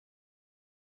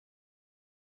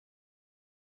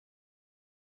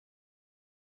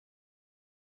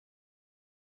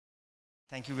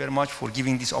Thank you very much for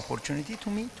giving this opportunity to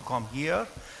me to come here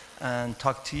and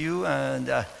talk to you. And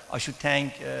I should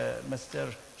thank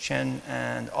Mr. Chen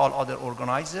and all other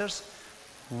organizers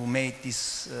who made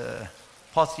this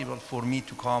possible for me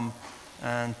to come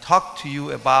and talk to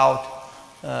you about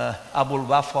Abul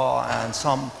Wafa and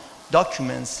some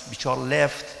documents which are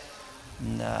left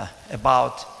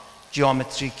about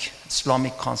geometric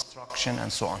Islamic construction and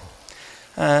so on.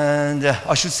 And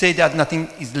I should say that nothing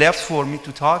is left for me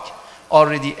to talk.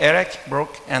 Already Eric,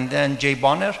 Brooke, and then Jay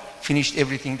Bonner finished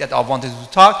everything that I wanted to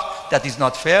talk. That is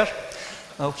not fair.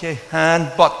 Okay,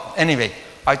 but anyway,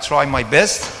 I try my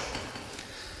best.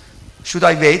 Should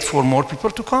I wait for more people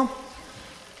to come?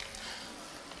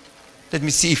 Let me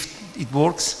see if it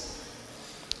works.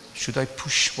 Should I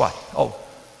push what? Oh.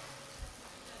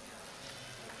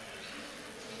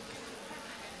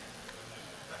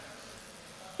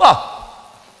 Wow.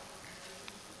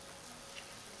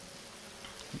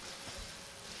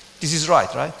 This is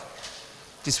right?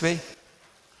 This way?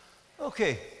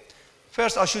 Okay.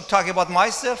 First, I should talk about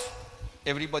myself.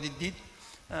 Everybody did.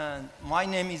 And my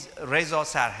name is Reza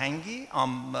Sarhangi.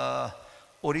 I'm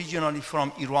originally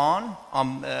from Iran.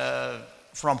 I'm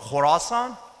from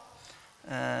Khorasan.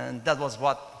 And that was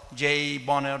what Jay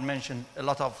Bonner mentioned, a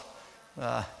lot of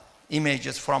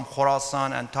images from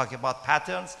Khorasan and talk about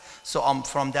patterns. So I'm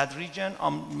from that region.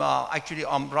 I'm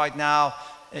right now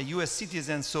a US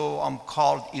citizen, so I'm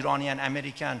called Iranian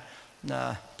American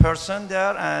person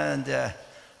there. And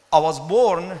I was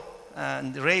born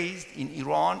and raised in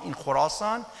Iran, in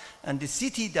Khorasan. And the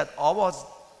city that I was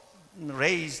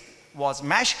raised was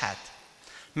Mashhad.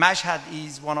 Mashhad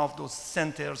is one of those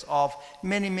centers of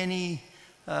many,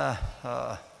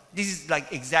 this is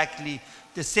like exactly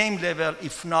the same level,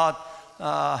 if not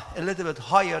a little bit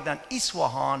higher than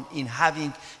Isfahan in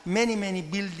having many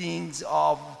buildings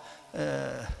of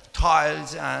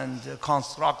tiles and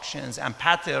constructions and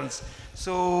patterns.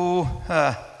 So,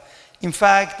 in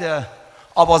fact, I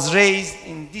was raised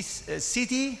in this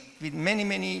city with many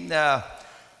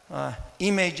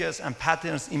images and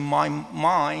patterns in my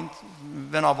mind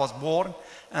when I was born.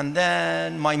 And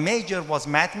then my major was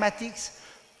mathematics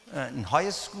in high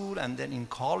school and then in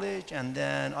college. And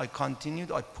then I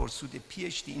pursued a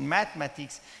PhD in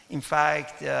mathematics. In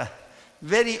fact,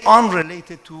 very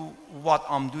unrelated to what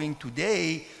I'm doing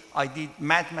today. I did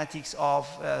mathematics of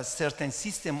a certain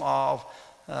system of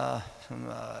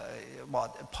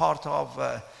part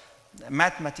of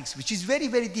mathematics, which is very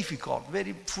difficult,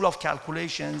 very full of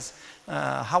calculations.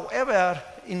 However,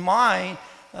 in my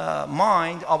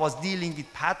mind, I was dealing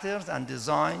with patterns and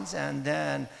designs, and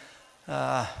then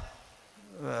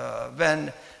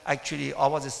when actually I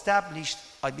was established,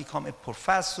 I became a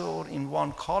professor in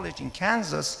one college in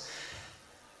Kansas.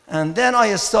 And then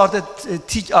I started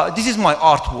this is my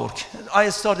artwork. I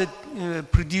started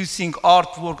producing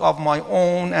artwork of my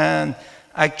own, and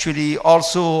actually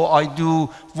also I do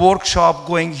workshop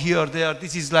going here, there.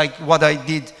 This is like what I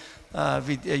did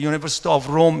with the University of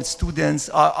Rome students.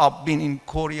 I've been in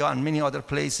Korea and many other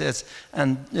places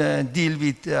and deal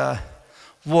with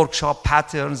workshop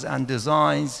patterns and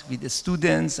designs with the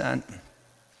students. And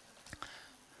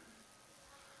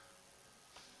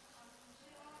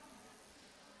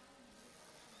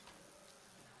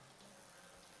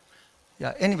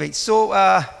yeah, anyway, so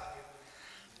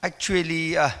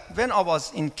actually, when I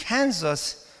was in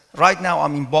Kansas, right now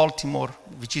I'm in Baltimore,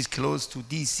 which is close to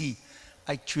DC.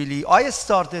 Actually, I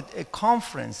started a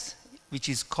conference which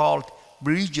is called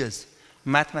Bridges,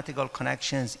 Mathematical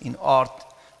Connections in Art,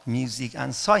 Music,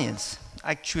 and Science.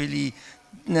 Actually,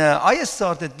 I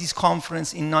started this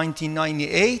conference in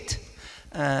 1998,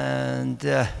 and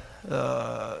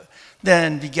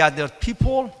then we gathered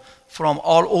people from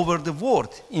all over the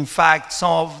world. In fact,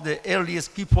 some of the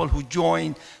earliest people who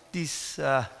joined this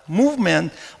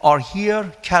movement are here.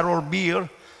 Carol Beer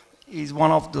is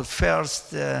one of the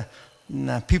first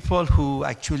people who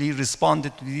actually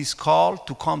responded to this call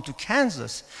to come to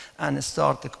Kansas and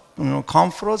start a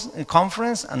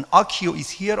conference. And Akio is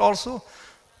here also.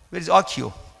 Where is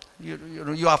Akio?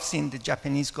 You have seen the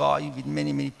Japanese guy with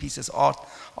many pieces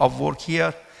of work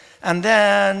here. And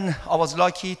then I was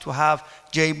lucky to have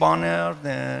Jay Bonner,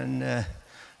 then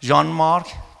Jean-Marc,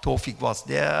 Tawfiq was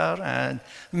there, and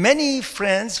many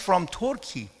friends from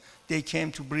Turkey. They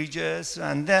came to Bridges,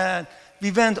 and then we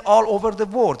went all over the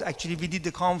world. Actually, we did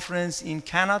the conference in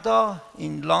Canada,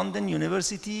 in London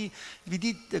University. We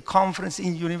did the conference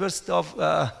in University of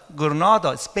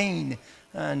Granada, Spain,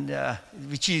 and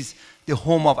which is the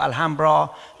home of Alhambra.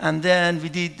 And then we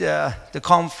did the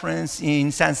conference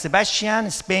in San Sebastian,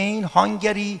 Spain,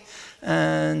 Hungary,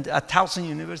 and at Towson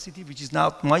University, which is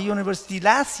now my university.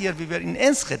 Last year we were in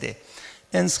Enschede.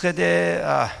 Enschede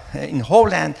in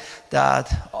Holland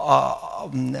that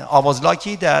I was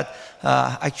lucky that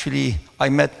actually I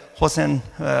met Hossein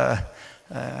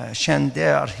Shen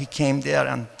there. He came there,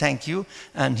 and thank you.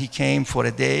 And he came for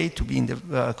a day to be in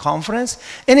the conference.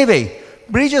 Anyway,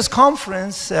 Bridges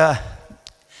Conference,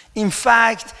 in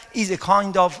fact, is a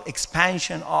kind of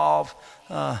expansion of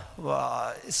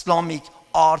Islamic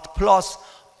art plus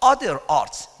other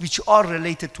arts which are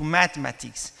related to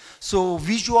mathematics. So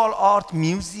visual art,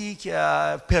 music,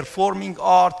 performing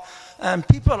art, and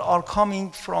people are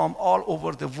coming from all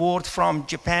over the world, from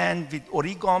Japan with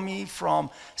origami, from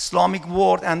Islamic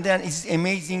world, and then it's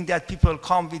amazing that people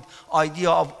come with idea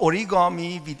of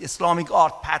origami with Islamic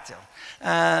art pattern.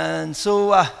 And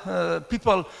so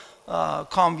people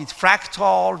come with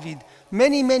fractal, with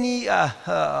many, many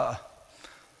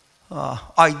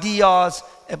ideas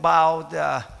about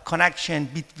the connection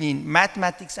between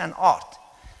mathematics and art.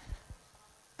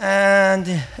 And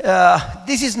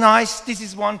this is nice. This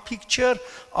is one picture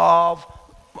of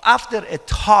after a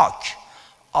talk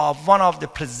of one of the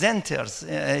presenters.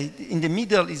 In the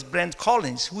middle is Brent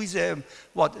Collins, who is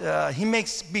he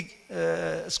makes big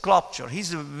sculpture.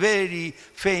 He's very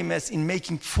famous in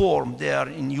making form there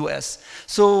in US.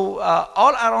 So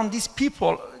all around these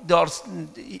people,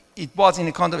 it was in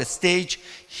a kind of a stage.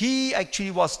 He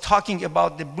actually was talking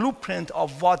about the blueprint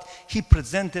of what he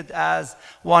presented as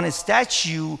one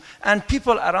statue, and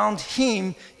people around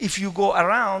him, if you go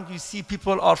around, you see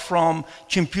people are from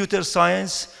computer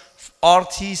science,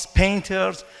 artists,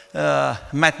 painters,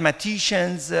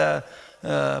 mathematicians,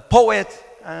 poets,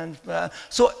 and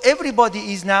so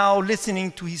everybody is now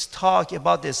listening to his talk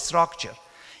about the structure.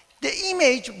 The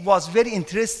image was very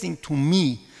interesting to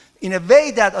me in a way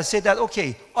that I said that,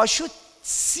 okay, I should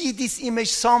see this image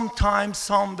sometime,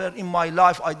 somewhere in my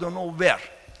life, I don't know where,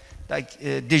 like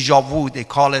deja vu, they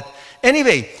call it.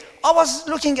 Anyway, I was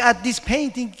looking at this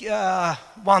painting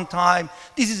one time.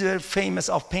 This is a very famous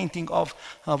painting of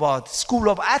about School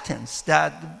of Athens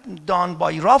that done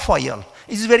by Raphael.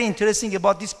 It's very interesting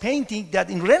about this painting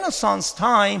that in Renaissance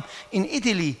time in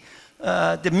Italy,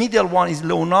 the middle one is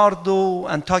Leonardo,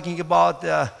 and talking about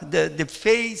the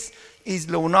face is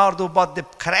Leonardo, but the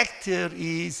character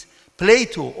is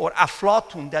Plato or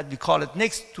Aflatun that we call it.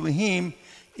 Next to him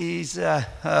is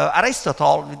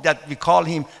Aristotle, that we call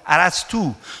him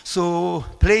Arastu. So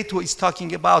Plato is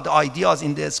talking about the ideas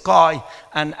in the sky,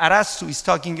 and Arastu is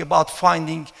talking about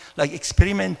finding, like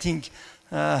experimenting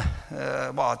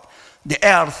about the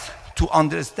earth to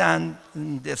understand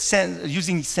the sense,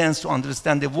 using sense to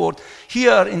understand the world.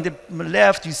 Here in the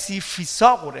left you see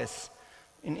Pythagoras.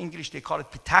 In English they call it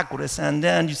Pythagoras, and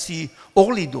then you see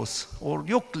Euclides or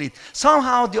Euclid.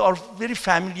 Somehow they are very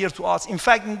familiar to us. In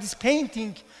fact, in this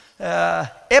painting,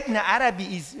 Ibn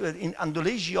Arabi is in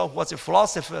Andalusia, was a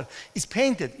philosopher, is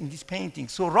painted in this painting.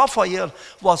 So Raphael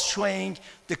was showing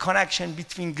the connection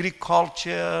between Greek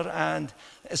culture and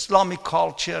Islamic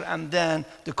culture, and then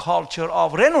the culture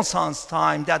of Renaissance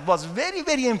time that was very,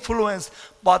 very influenced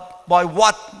by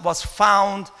what was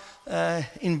found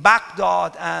in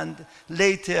Baghdad and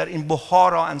later in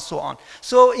Bukhara and so on.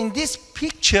 So in this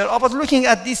picture, I was looking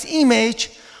at this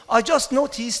image, I just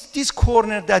noticed this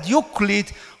corner that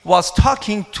Euclid was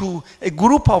talking to a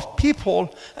group of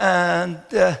people, and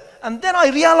then I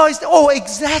realized, oh,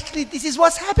 exactly, this is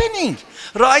what's happening.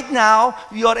 Right now,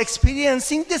 we are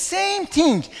experiencing the same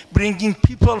thing, bringing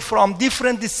people from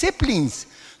different disciplines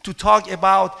to talk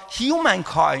about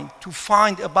humankind, to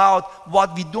find about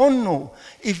what we don't know.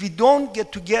 If we don't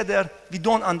get together, we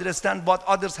don't understand what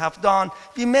others have done,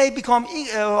 we may become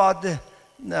a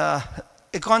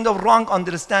kind of wrong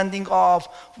understanding of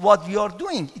what we are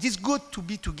doing. It is good to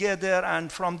be together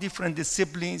and from different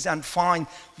disciplines and find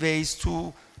ways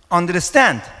to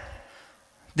understand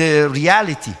the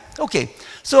reality. Okay,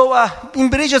 so in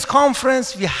Bridges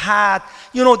Conference we had,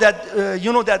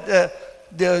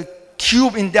 the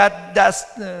cube in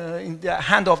in the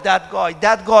hand of that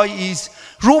guy is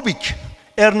Rubik.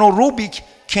 Erno Rubik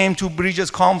came to Bridges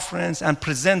Conference and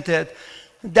presented.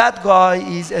 That guy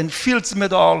is a Fields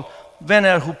Medal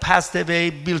winner who passed away,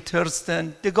 Bill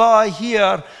Thurston. The guy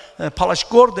here, Palash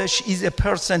Gordesh, is a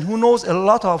person who knows a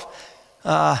lot of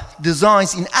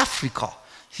designs in Africa.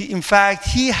 In fact,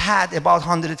 he had about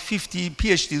 150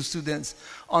 PhD students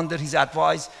under his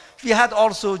advice. We had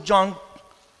also John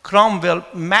Cromwell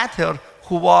Mather,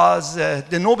 who was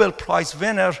the Nobel Prize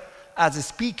winner as a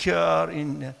speaker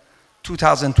in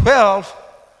 2012.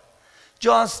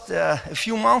 Just a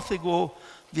few months ago,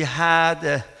 we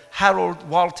had Harold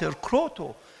Walter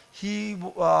Kroto. He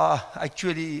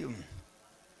actually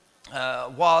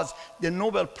was the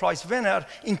Nobel Prize winner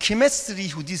in chemistry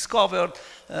who discovered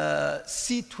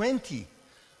C20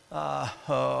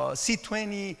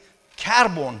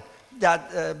 carbon.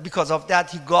 That because of that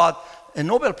he got a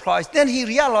Nobel Prize. Then he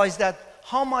realized that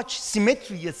how much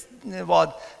symmetry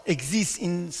what exists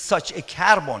in such a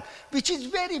carbon, which is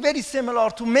very, very similar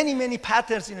to many, many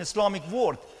patterns in Islamic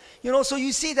world. You know, so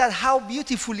you see that how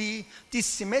beautifully this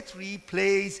symmetry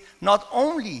plays not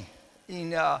only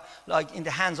in like in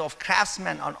the hands of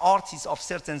craftsmen and artists of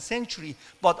certain century,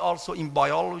 but also in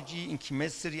biology, in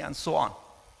chemistry, and so on.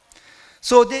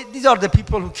 So these are the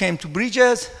people who came to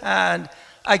Bridges, and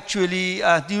actually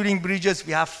during Bridges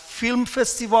we have film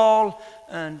festival,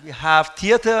 and we have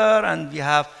theater, and we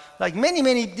have like many,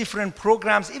 many different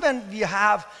programs. Even we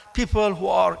have people who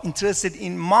are interested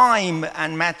in mime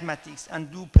and mathematics and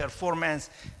do performance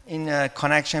in a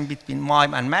connection between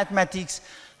mime and mathematics,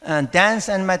 and dance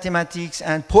and mathematics,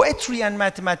 and poetry and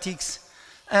mathematics,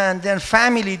 and then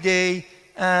family day,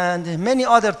 and many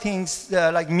other things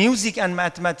like music and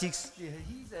mathematics.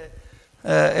 He's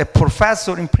a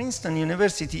professor in Princeton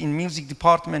University in music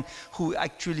department who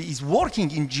actually is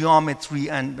working in geometry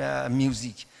and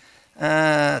music.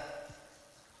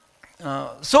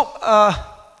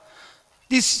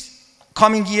 This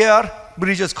coming year,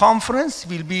 Bridges Conference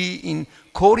will be in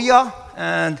Korea,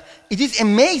 and it is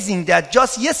amazing that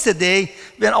just yesterday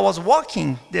when I was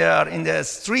walking there in the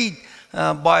street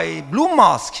by Blue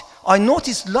Mosque, I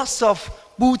noticed lots of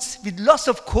booths with lots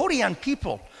of Korean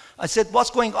people. I said, what's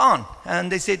going on?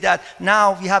 And they said that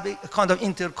now we have a kind of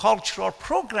intercultural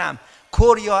program,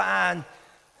 Korea and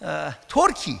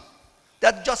Turkey.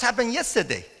 That just happened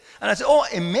yesterday. And I said, oh,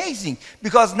 amazing,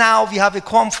 because now we have a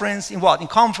conference in what? In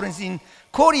conference in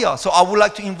Korea. So I would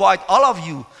like to invite all of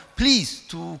you, please,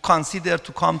 to consider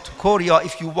to come to Korea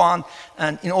if you want,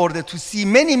 and in order to see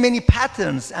many, many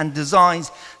patterns and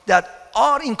designs that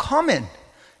are in common.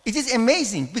 It is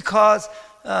amazing because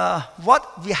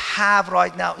what we have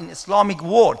right now in Islamic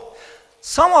world,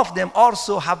 some of them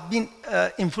also have been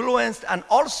influenced and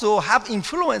also have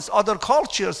influenced other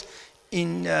cultures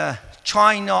in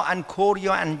China and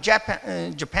Korea and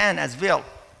Japan as well.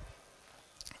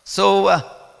 So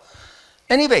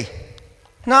anyway,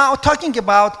 now talking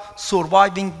about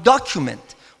surviving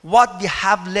document, what we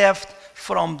have left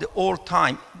from the old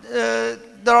time.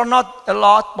 There are not a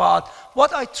lot, but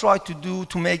what I try to do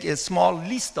to make a small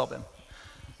list of them.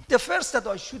 The first that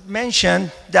I should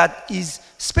mention that is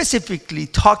specifically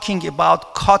talking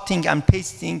about cutting and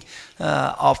pasting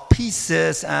of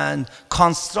pieces and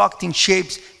constructing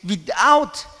shapes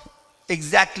without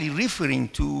exactly referring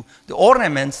to the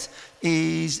ornaments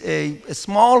is a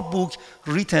small book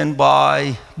written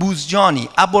by Buzjani,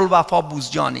 Abul Wafa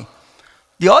Buzjani.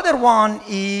 The other one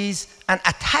is an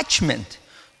attachment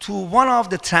to one of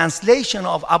the translation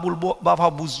of Abul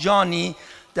Wafa Buzjani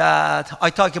that I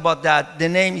talk about, that the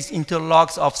name is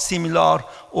interlocks of similar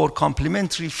or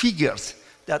complementary figures,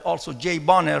 that also J.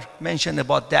 Bonner mentioned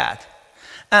about that.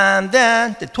 And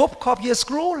then the Topkapi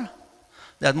scroll,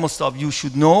 that most of you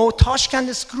should know,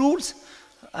 Tashkent scrolls,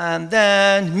 and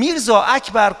then Mirza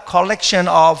Akbar collection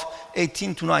of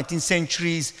 18th to 19th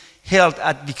centuries held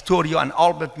at Victoria and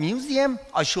Albert Museum.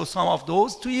 I show some of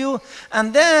those to you.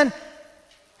 And then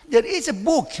there is a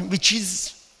book which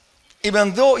is,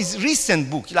 even though it's a recent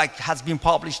book, like has been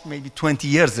published maybe 20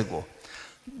 years ago.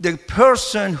 The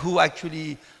person who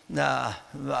actually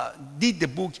did the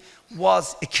book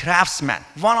was a craftsman.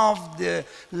 One of the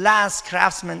last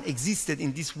craftsmen existed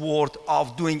in this world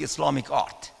of doing Islamic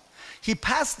art. He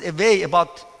passed away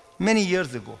about many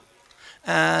years ago.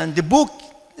 And the book,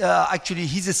 actually,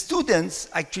 his students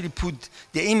actually put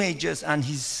the images and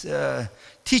his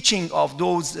teaching of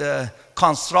those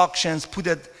constructions, put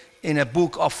it in a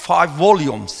book of 5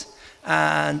 volumes.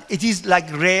 And it is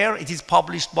like rare. It is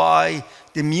published by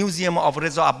the Museum of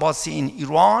Reza Abbasi in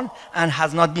Iran and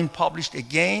has not been published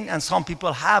again. And some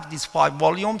people have these 5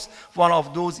 volumes. One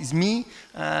of those is me.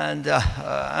 And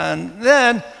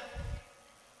then,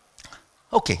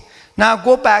 okay, now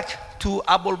go back to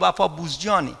Abul Wafa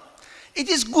Buzjani. It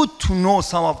is good to know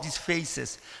some of these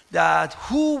faces, that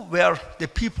who were the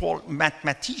people,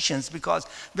 mathematicians, because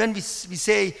when we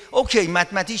say, okay,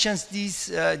 mathematicians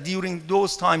during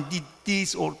those times did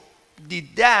this or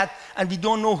did that, and we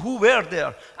don't know who were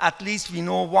there. At least we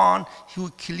know one who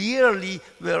clearly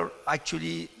were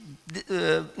actually,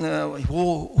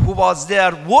 who was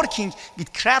there working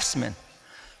with craftsmen.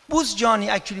 Buzjani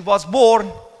actually was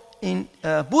born in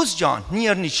Buzjan,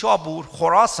 near Nishabur,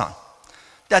 Khorasan.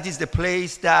 That is the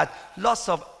place that lots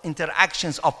of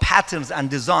interactions of patterns and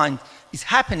design is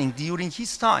happening during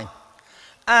his time.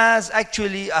 As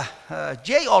actually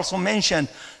Jay also mentioned,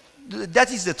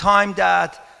 that is the time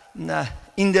that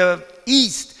in the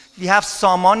east we have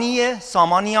Samaniye,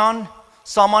 Samanian,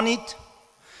 Samanid,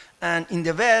 and in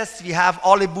the west we have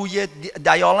Alebuye,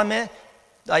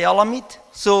 Dayalamid.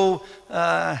 So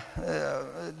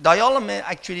Dayalame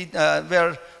actually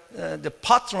were the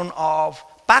patron of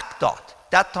Baghdad.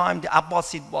 That time the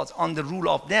Abbasid was under rule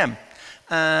of them.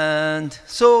 And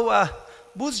so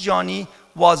Buzjani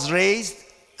was raised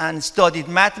and studied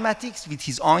mathematics with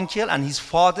his uncle and his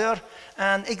father.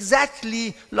 And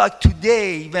exactly like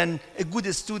today, when a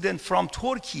good student from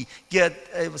Turkey gets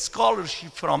a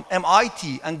scholarship from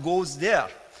MIT and goes there,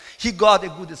 he got a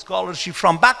good scholarship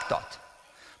from Baghdad.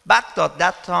 Baghdad,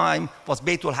 that time, was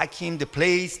Beitul Hakim, the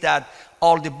place that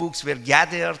all the books were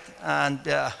gathered. And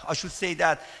I should say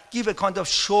that, give a kind of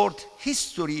short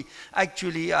history,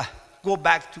 actually go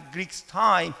back to Greek's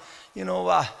time. You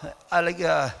know,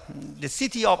 the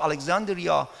city of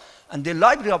Alexandria and the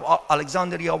library of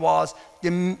Alexandria was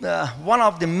one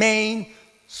of the main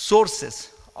sources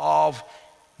of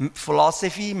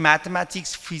philosophy,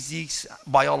 mathematics, physics,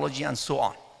 biology, and so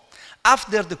on.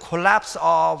 After the collapse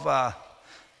of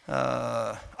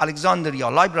Alexandria,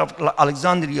 library of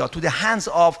Alexandria, to the hands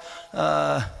of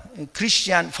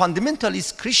Christian,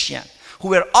 fundamentalist Christian, who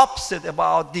were upset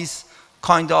about this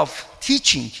kind of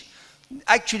teaching.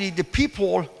 Actually, the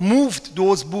people moved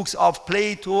those books of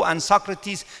Plato and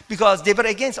Socrates because they were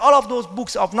against all of those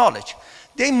books of knowledge.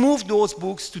 They moved those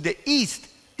books to the east.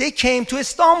 They came to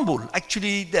Istanbul.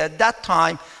 Actually, at that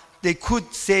time, they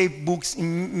could save books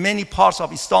in many parts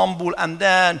of Istanbul and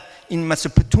then in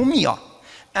Mesopotamia.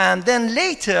 And then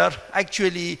later,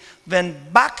 actually, when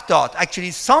Baghdad,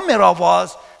 actually Samarra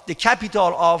was the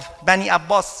capital of Bani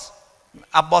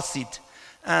Abbasid.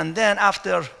 And then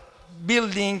after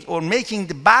building or making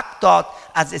the Baghdad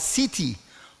as a city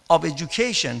of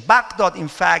education, Baghdad, in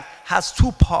fact, has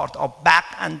two parts of Bag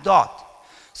and Dad.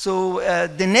 So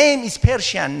the name is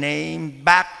Persian name.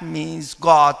 Bag means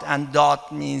God and Dad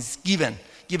means given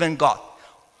God.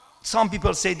 Some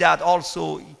people say that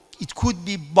also it could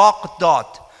be Baghdad.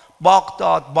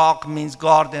 Baghdad, Bag means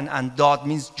garden and Dad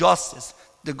means justice,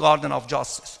 the garden of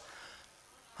justice.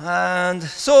 And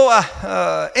so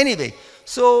anyway,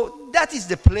 so that is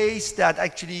the place that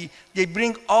actually they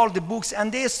bring all the books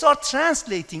and they start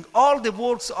translating all the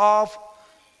works of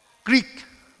Greek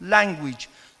language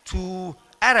to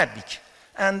Arabic.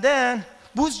 And then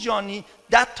Buzjani,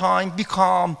 that time,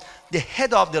 become the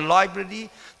head of the library,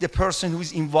 the person who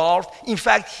is involved. In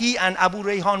fact, he and Abu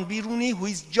Rayhan Biruni, who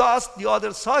is just the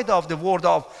other side of the world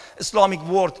of Islamic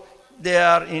world, they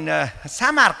are in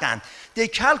Samarkand. They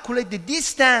calculate the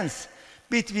distance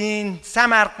between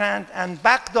Samarkand and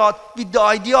Baghdad with the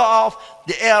idea of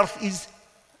the earth is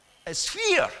a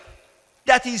sphere.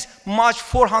 That is much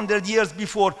 400 years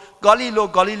before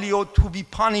Galileo to be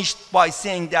punished by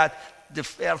saying that the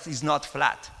earth is not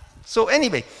flat. So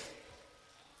anyway,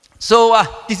 so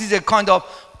this is a kind of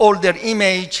older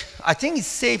image. I think it's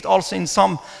saved also in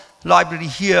some library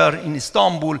here in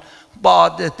Istanbul,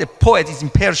 but the poet is in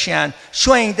Persian,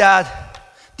 showing that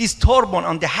this turban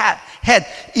on the head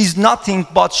is nothing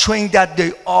but showing that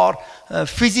they are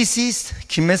physicists,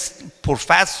 chemists,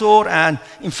 professor, and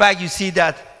in fact you see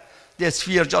that the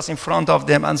sphere just in front of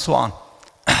them and so on.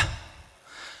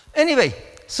 Anyway,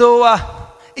 so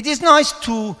it is nice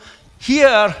to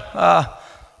hear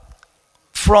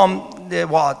from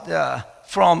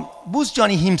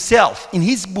Buzjani himself in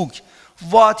his book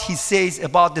what he says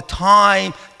about the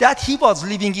time that he was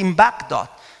living in Baghdad.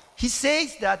 He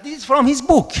says that this is from his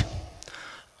book.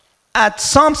 At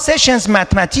some sessions,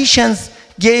 mathematicians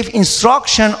gave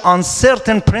instruction on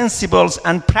certain principles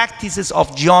and practices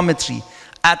of geometry.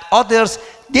 At others,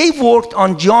 they worked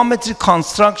on geometric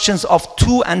constructions of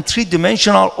 2- and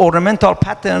 3-dimensional ornamental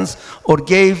patterns or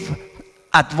gave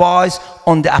advice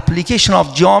on the application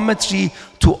of geometry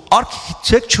to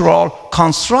architectural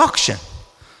construction.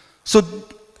 So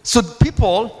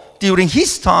people during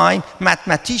his time,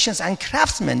 mathematicians and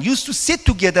craftsmen used to sit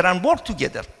together and work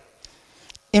together.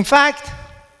 In fact,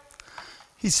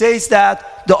 he says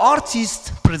that the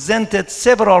artist presented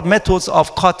several methods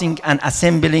of cutting and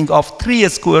assembling of 3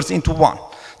 squares into one.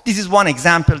 This is one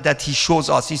example that he shows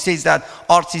us. He says that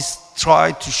artists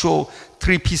tried to show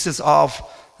 3 pieces of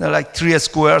like 3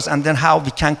 squares and then how we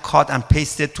can cut and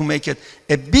paste it to make it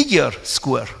a bigger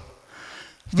square.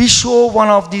 We show one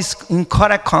of these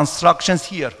incorrect constructions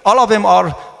here. All of them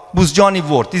are Buzjani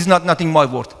word. This is nothing my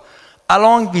word.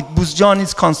 Along with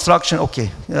Buzjani's construction,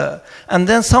 okay. And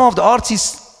then some of the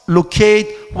artists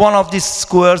locate one of these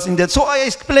squares in that. So I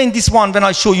explain this one when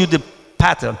I show you the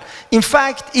pattern. In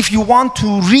fact, if you want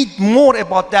to read more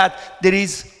about that, there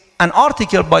is an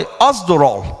article by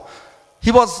Azdoral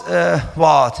He was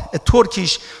a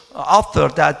Turkish author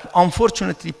that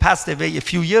unfortunately passed away a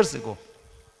few years ago.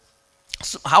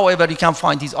 So, however, you can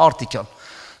find his article.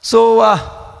 So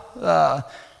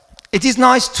it is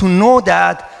nice to know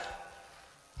that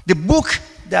the book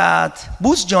that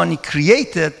Buzjani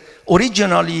created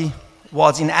originally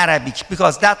was in Arabic,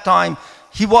 because that time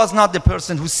he was not the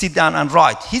person who sit down and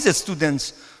write. His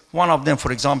students, one of them,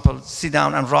 for example, sit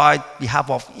down and write behalf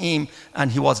of him,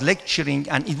 and he was lecturing,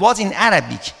 and it was in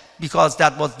Arabic because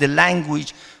that was the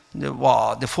language,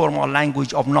 the formal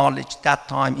language of knowledge that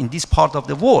time in this part of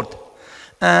the world.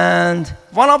 And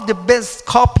one of the best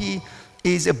copy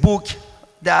is a book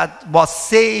that was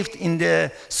saved in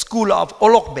the school of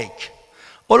Olokbek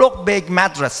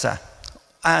Madrasa,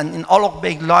 and in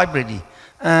Olokbek library.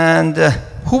 And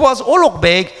who was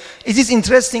Olokbek? It is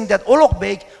interesting that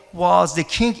Olokbek was the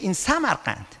king in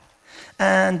Samarkand.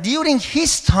 And during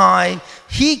his time,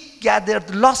 he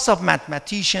gathered lots of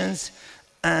mathematicians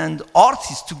and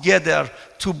artists together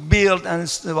to build and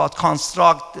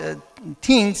construct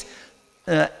things,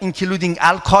 including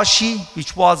Al-Kashi,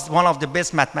 which was one of the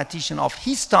best mathematicians of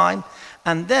his time.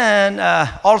 And then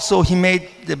also he made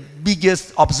the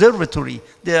biggest observatory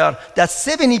there, that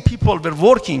 70 people were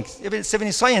working,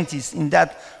 70 scientists in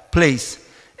that place.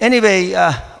 Anyway,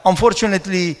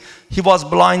 unfortunately, he was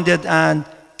blinded and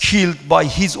killed by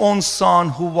his own son,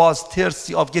 who was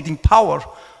thirsty of getting power.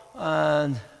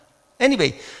 And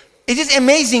anyway, it is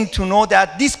amazing to know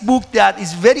that this book that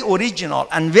is very original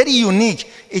and very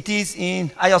unique, it is in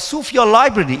Hagia Sophia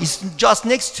library. It's just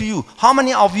next to you. How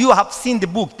many of you have seen the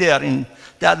book there in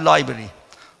that library?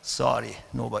 Sorry,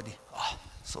 nobody. Oh,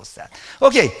 so sad.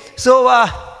 Okay, so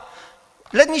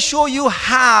let me show you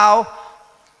how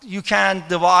you can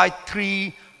divide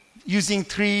using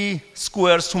 3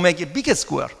 squares to make a bigger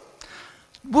square.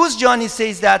 Buzjani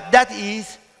says that that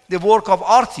is the work of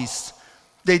artists.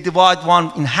 They divide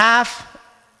one in half,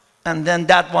 and then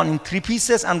that one in 3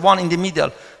 pieces, and one in the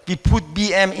middle. We put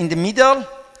BM in the middle,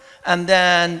 and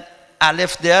then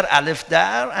Aleph there,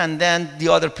 and then the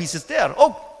other pieces there.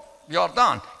 Oh, we are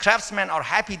done. Craftsmen are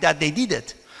happy that they did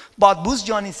it. But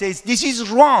Buzjani says this is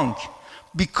wrong,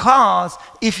 because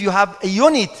if you have a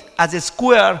unit as a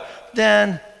square,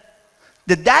 then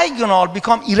the diagonal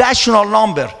become irrational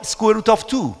number, square root of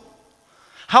 2.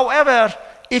 However,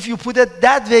 if you put it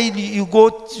that way, you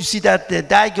see that the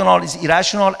diagonal is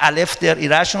irrational, Aleph there,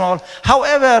 irrational.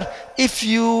 However, if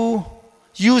you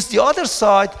use the other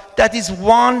side, that is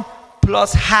 1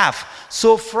 plus half.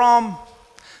 So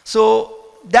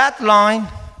that line,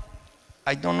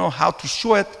 I don't know how to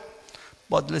show it,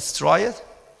 but let's try it.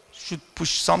 Should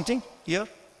push something here.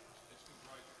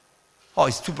 Oh,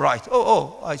 it's too bright.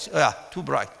 Yeah, too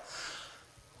bright.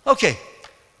 Okay.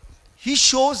 He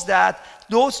shows that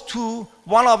those two,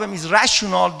 one of them is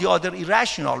rational, the other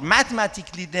irrational.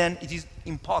 Mathematically, then, it is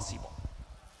impossible.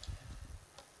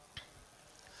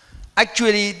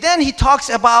 Actually, then he talks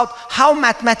about how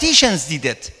mathematicians did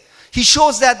it. He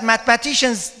shows that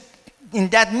mathematicians in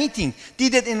that meeting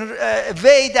did it in a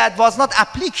way that was not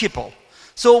applicable.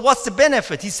 So what's the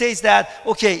benefit? He says that,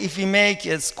 okay, if we make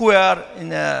a square in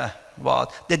the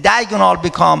diagonal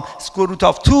become square root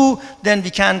of 2, then we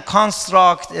can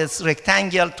construct a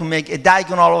rectangle to make a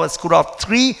diagonal of a square root of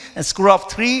 3, and square root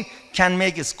of 3 can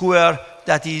make a square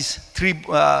that is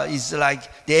is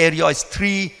like the area is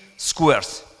 3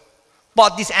 squares.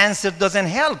 But this answer doesn't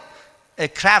help a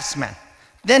craftsman.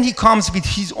 Then he comes with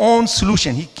his own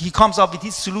solution. He comes up with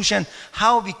his solution,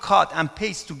 how we cut and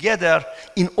paste together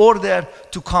in order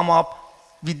to come up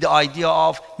with the idea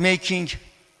of making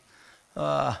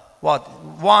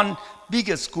one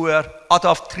bigger square out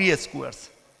of 3 squares.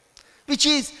 Which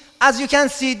is, as you can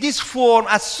see, this form,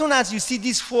 as soon as you see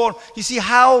this form, you see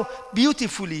how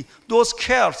beautifully those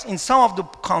curves in some of the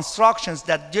constructions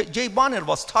that Jay Bonner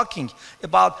was talking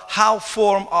about, how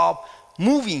form of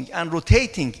moving and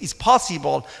rotating is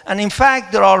possible. And in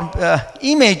fact, there are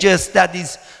images that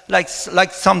is like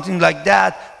something like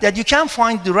that you can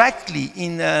find directly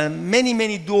in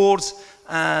many doors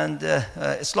and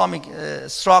Islamic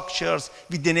structures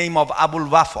with the name of Abul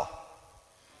Wafa.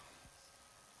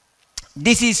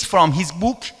 This is from his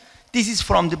book. This is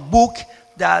from the book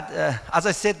that, as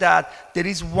I said, that there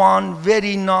is one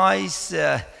very nice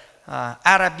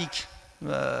Arabic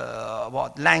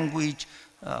language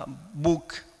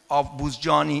book of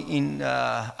Buzjani in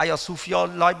Hagia Sophia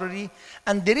library,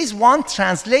 and there is one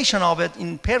translation of it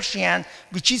in Persian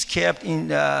which is kept in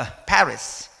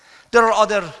Paris. There are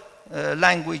other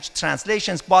language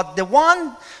translations, but the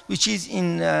one which is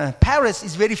in Paris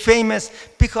is very famous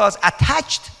because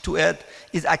attached to it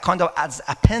is a kind of as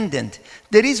a pendant.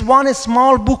 There is one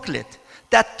small booklet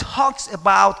that talks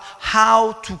about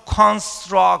how to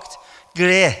construct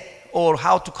grey or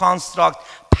how to construct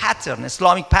pattern,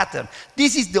 Islamic pattern.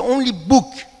 This is the only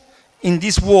book in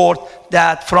this world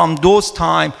that from those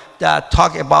times that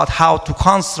talk about how to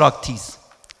construct this.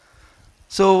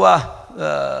 So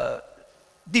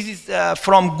this is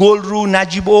from Golru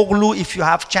Najiboglu. If you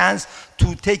have chance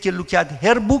to take a look at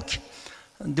her book,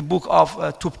 the book of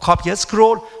Topkapi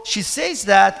Scroll, she says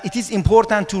that it is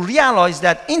important to realize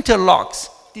that interlocks,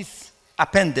 this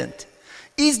appendant,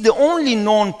 is the only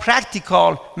known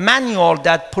practical manual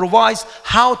that provides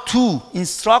how-to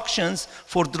instructions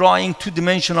for drawing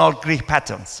two-dimensional grid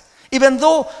patterns. Even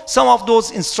though some of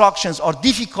those instructions are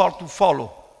difficult to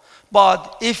follow,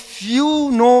 but if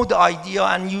you know the idea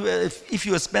and if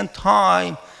you spend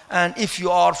time and if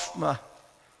you are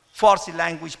Farsi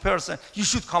language person, you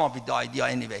should come up with the idea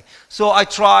anyway. So I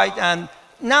tried, and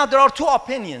now there are two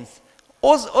opinions.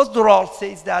 Özdural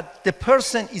says that the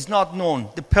person is not known,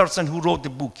 the person who wrote the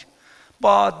book.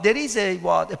 But there is a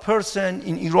person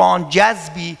in Iran,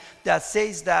 Jazbi, that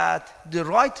says that the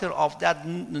writer of that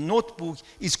notebook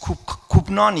is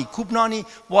Kubnani. Kubnani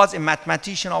was a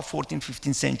mathematician of 14th,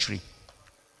 15th century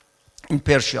in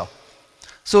Persia.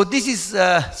 So this is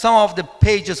some of the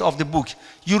pages of the book.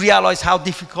 You realize how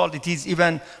difficult it is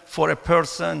even for a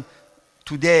person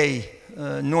today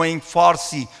knowing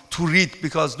Farsi to read,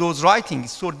 because those writings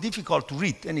is so difficult to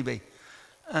read anyway.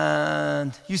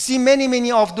 And you see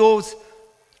many of those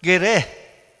gereh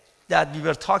that we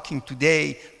were talking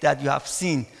today that you have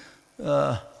seen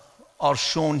are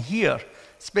shown here,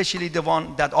 especially the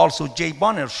one that also Jay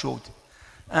Bonner showed.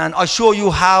 And I show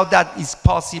you how that is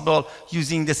possible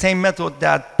using the same method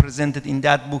that presented in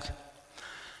that book.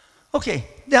 Okay,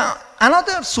 now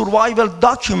another survival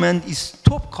document is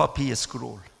Topkapi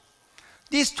Scroll.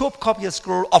 This Topkapi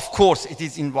Scroll, of course, it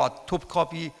is in what?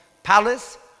 Topkapi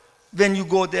Palace. When you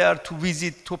go there to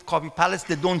visit Topkapi Palace,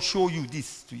 they don't show you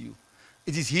this to you.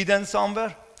 It is hidden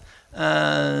somewhere.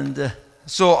 And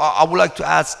so I would like to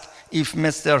ask if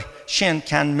Mr. Shen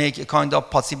can make a kind of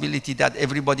possibility that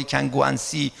everybody can go and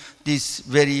see this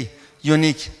very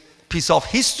unique piece of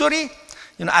history.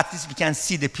 You know, at least we can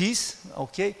see the piece,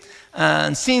 okay?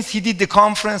 And since he did the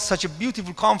conference, such a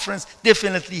beautiful conference,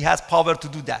 definitely he has power to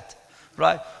do that,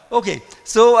 right? Okay,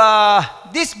 so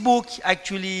this book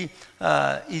actually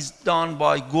is done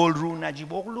by Golru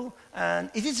Najiboglu, and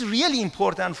it is really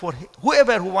important for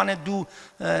whoever who want to do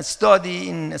study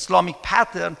in Islamic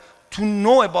pattern to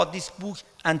know about this book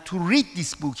and to read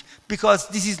this book, because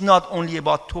this is not only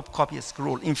about Topkapi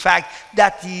Scroll. In fact,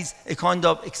 that is a kind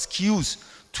of excuse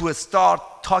to start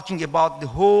talking about the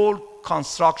whole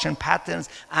construction patterns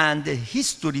and the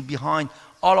history behind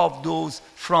all of those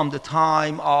from the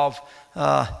time of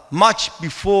much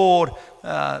before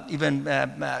even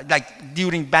like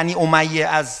during Bani Umayyah,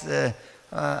 as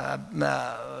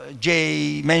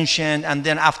Jay mentioned, and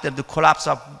then after the collapse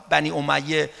of Bani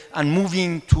Umayyah and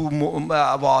moving to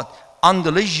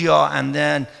Andalusia and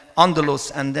then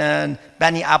Andalus and then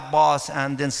Bani Abbas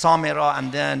and then Samira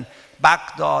and then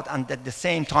Baghdad and at the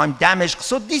same time Damascus.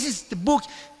 So this is the book,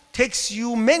 takes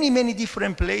you many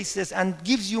different places and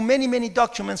gives you many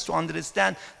documents to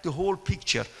understand the whole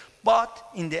picture. But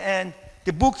in the end,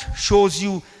 the book shows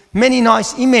you many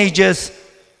nice images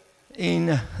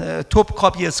in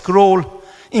Topkapi Scroll.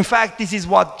 In fact, this is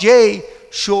what Jay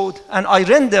showed, and I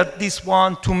rendered this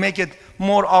one to make it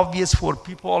more obvious for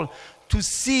people to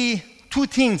see two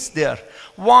things there.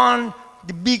 One,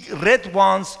 the big red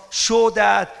ones show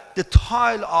that the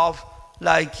tile of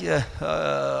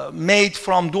made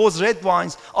from those red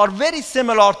ones are very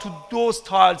similar to those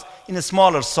tiles in a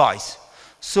smaller size.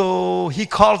 So he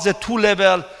calls it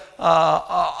two-level.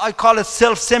 I call it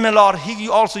self-similar. He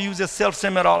also uses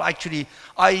self-similar. Actually,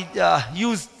 I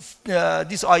used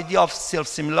this idea of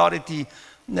self-similarity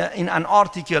in an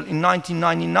article in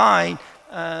 1999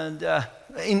 and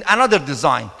in another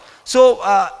design.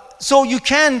 So you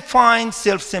can find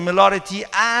self-similarity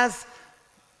as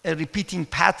a repeating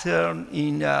pattern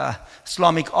in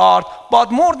Islamic art.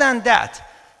 But more than that,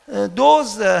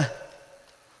 those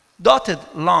dotted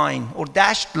line or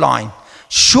dashed line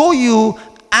show you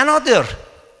another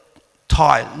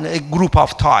tile, a group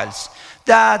of tiles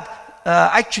that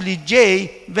actually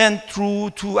Jay went through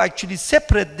to actually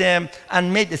separate them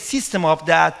and made a system of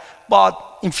that.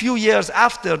 But in few years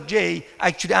after Jay,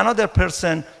 actually another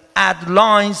person add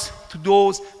lines to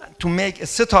those to make a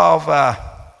set of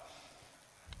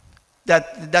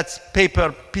that's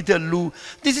paper, Peter Liu.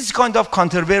 This is kind of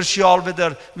controversial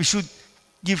whether we should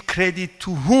give credit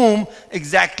to whom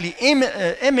exactly.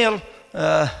 Emil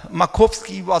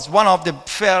Makovsky was one of the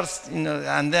first,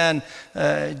 and then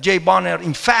J. Bonner.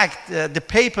 In fact, the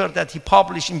paper that he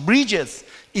published in Bridges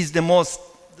is the most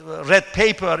read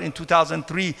paper in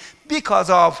 2003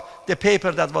 because of the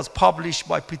paper that was published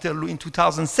by Peter Liu in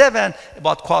 2007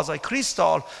 about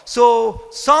quasi-crystal. So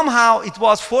somehow it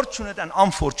was fortunate and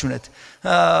unfortunate.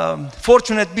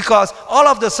 Fortunate because all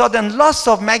of a sudden lots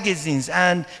of magazines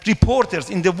and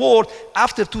reporters in the world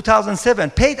after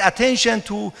 2007 paid attention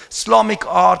to Islamic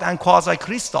art and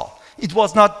quasi-crystal. It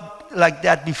was not like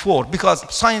that before because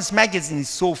Science magazine is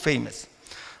so famous.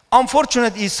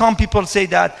 Unfortunately, some people say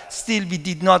that still we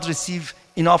did not receive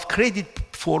enough credit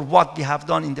for what we have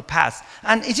done in the past.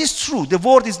 And it is true, the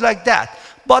world is like that.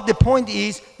 But the point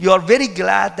is, we are very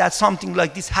glad that something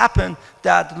like this happened,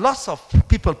 that lots of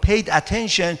people paid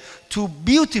attention to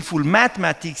beautiful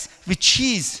mathematics, which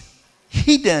is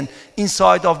hidden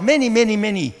inside of many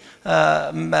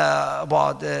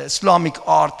Islamic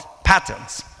art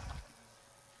patterns.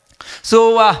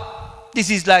 So this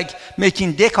is like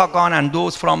making decagon and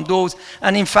those from those.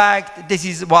 And in fact, this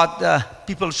is what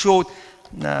people showed,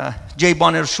 Jay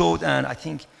Bonner showed, and I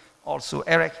think also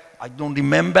Eric, I don't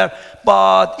remember.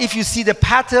 But if you see the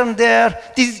pattern there,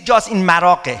 this is just in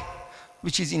Maraqeh,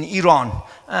 which is in Iran.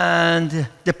 And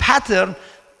the pattern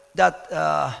that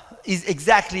is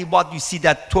exactly what you see,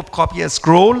 that top copy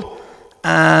scroll.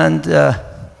 And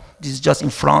this is just in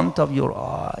front of your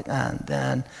eye. And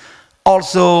then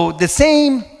also the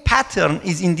same pattern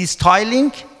is in this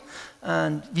tiling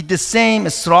and with the same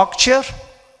structure.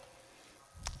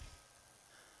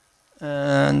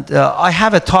 And I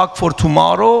have a talk for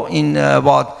tomorrow in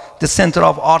the Center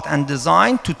of Art and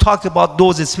Design to talk about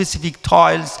those specific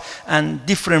tiles and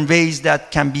different ways that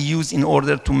can be used in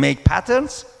order to make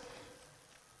patterns.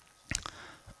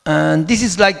 And this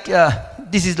is like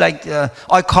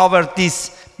I covered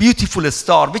this beautiful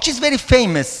star, which is very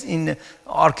famous in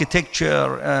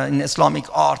architecture, in Islamic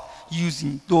art,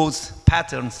 using those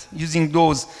patterns, using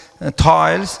those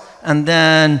tiles, and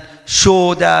then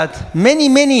show that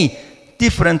many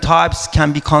different types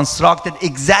can be constructed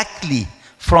exactly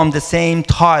from the same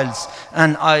tiles.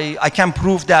 And I can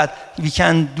prove that we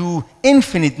can do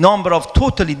infinite number of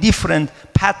totally different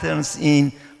patterns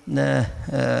in a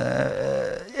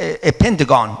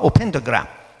pentagon or pentagram.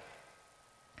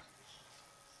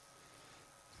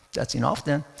 That's enough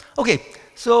then. Okay,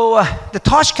 so the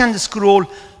Tashkent scroll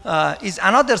is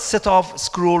another set of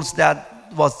scrolls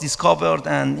that was discovered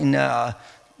and in the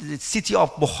city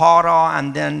of Bukhara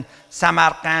and then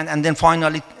Samarkand and then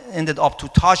finally ended up to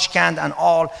Tashkent and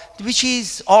all, which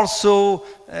is also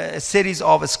a series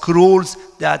of scrolls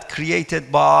that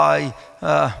created by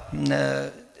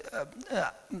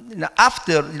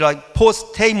after like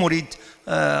post-Taymurid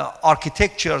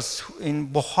architectures in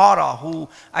Bukhara, who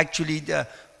actually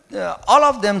all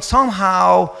of them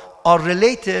somehow are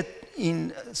related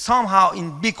somehow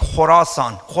in big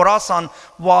Khorasan. Khorasan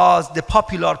was the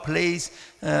popular place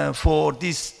for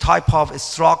this type of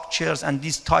structures and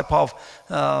this type of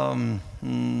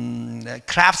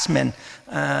craftsmen,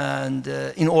 and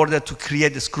in order to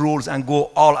create the scrolls and go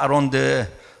all around the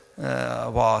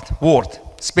world,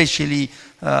 especially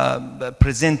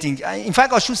presenting. In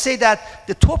fact, I should say that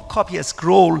the Topkapi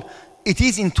scroll, it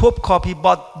is in Topkapi,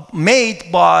 but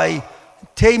made by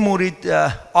Taymurid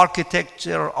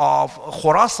architecture of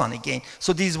Khorasan again.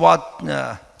 So this is what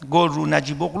Golru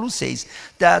Najiboglu says,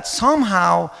 that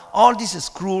somehow all these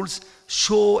scrolls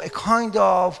show a kind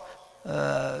of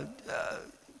a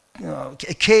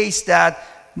case that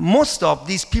most of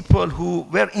these people who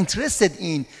were interested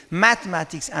in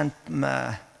mathematics and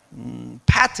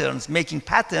patterns, making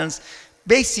patterns,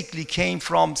 basically came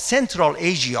from Central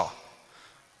Asia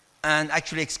and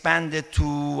actually expanded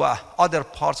to other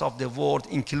parts of the world,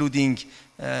 including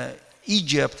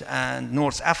Egypt and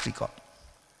North Africa.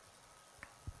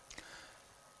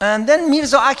 And then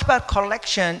Mirza Akbar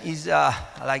collection is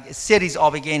like a series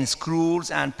of, again, scrolls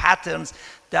and patterns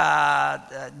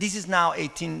that this is now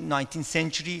 18th, 19th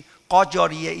century.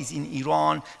 Qajariya is in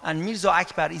Iran, and Mirza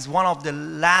Akbar is one of the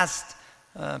last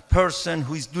person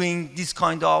who is doing this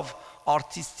kind of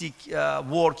artistic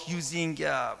work using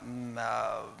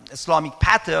Islamic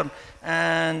pattern.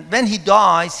 And when he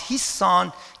dies, his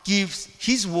son gives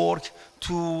his work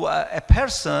to a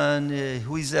person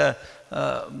who is a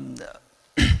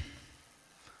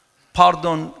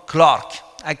Pardon Clark.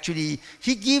 Actually,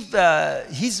 he gave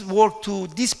his work to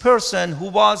this person who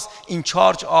was in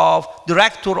charge of,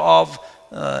 director of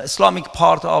Islamic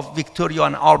part of Victoria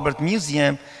and Albert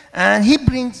Museum, and he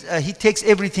takes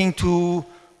everything to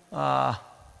that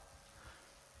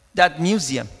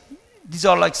museum. these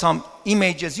are like some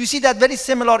images. You see that very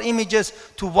similar images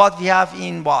to what we have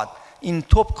in what? In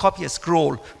Topkapi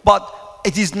scroll, but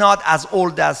it is not as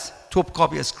old as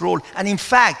Topkapi scroll. And in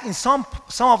fact, in some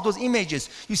of those images,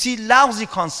 you see lousy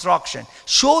construction.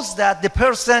 Shows that the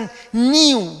person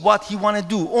knew what he wanted to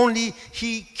do, only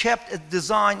he kept a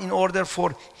design in order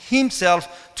for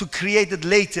himself to create it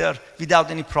later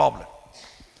without any problem.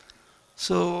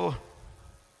 So,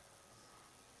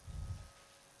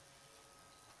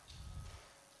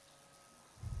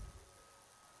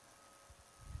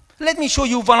 let me show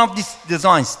you one of these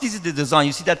designs. This is the design.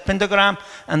 You see that pentagram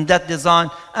and that design.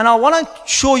 And I want to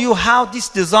show you how this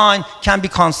design can be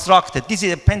constructed. This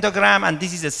is a pentagram and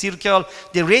this is a circle.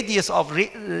 The radius of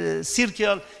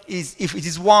circle is, if it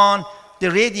is 1, the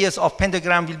radius of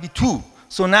pentagram will be 2.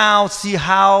 So now see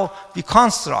how we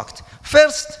construct.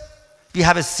 First, we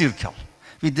have a circle.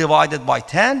 We divide it by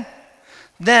 10.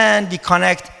 Then we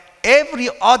connect every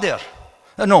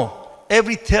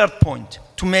third point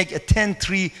to make a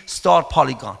 10-3 star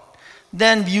polygon.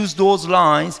 Then we use those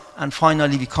lines, and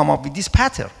finally we come up with this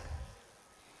pattern.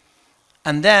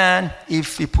 And then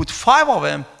if we put 5 of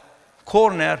them,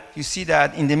 corner, you see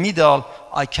that in the middle,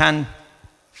 I can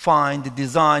find the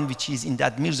design which is in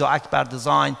that Mirza Akbar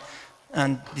design,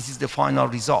 and this is the final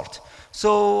result.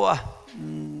 So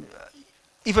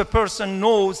if a person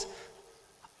knows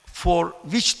for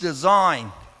which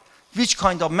design, which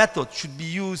kind of method should be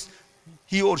used,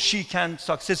 he or she can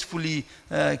successfully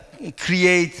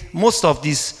create most of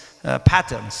these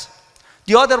patterns.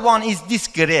 The other one is this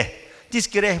gereh. This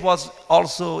gereh was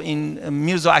also in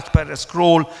Mirza Akbar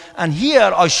scroll, and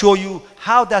here I show you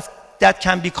how that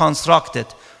can be constructed.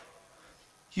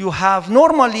 You have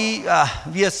normally,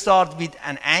 we start with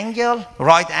an angle,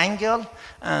 right angle,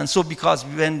 and so because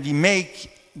when we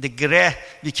make the gereh,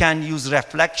 we can use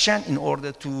reflection in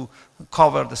order to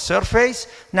cover the surface.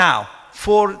 Now,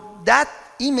 for that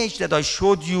image that I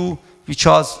showed you, which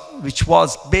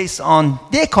was based on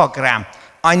decagram,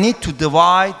 I need to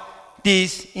divide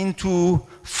this into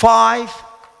 5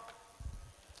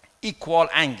 equal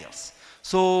angles.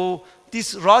 So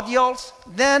these radials,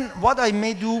 then what I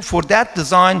may do for that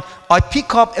design, I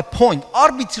pick up a point,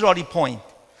 arbitrary point,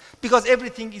 because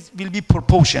everything will be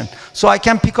proportion. So I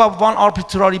can pick up one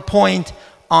arbitrary point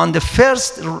on the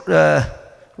first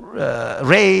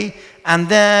ray, and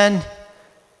then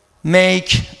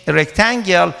make a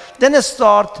rectangle, then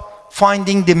start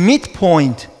finding the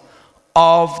midpoint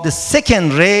of the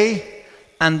second ray,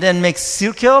 and then make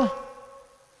circle.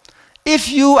 If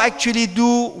you actually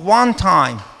do 1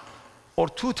 time or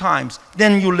 2 times,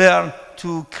 then you learn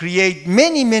to create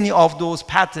many of those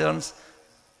patterns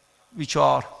which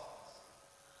are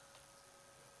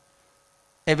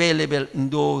available in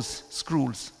those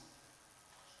scrolls.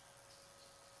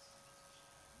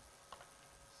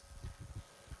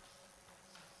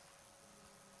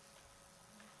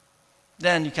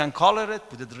 Then you can color it,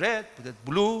 put it red, put it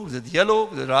blue, put it yellow,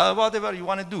 put it whatever you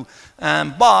want to do.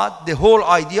 But the whole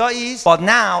idea is, but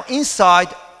now inside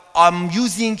I'm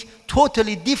using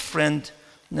totally different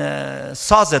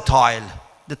Saza tile.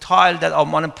 The tile that I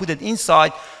want to put it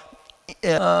inside.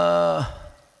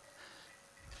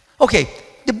 Okay,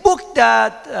 the book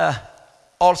that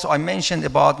also I mentioned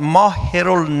about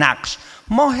Maherul Naqsh.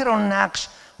 Maherul Naqsh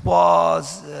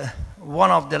was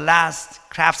one of the last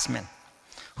craftsmen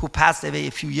who passed away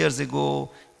a few years ago.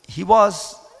 He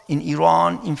was in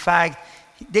Iran. In fact,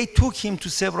 they took him to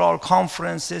several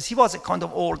conferences. He was a kind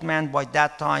of old man by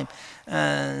that time,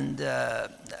 and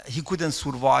he couldn't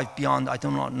survive beyond, I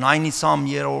don't know,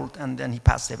 90-some-year-old, and then he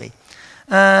passed away.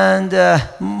 And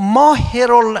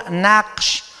Maherul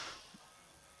Naqsh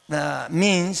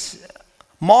means,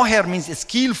 Maher means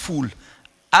skillful.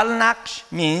 Al-Naqsh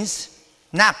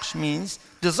means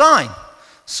design.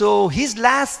 So his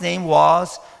last name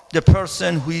was the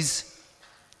person who is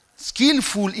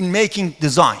skillful in making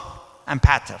design and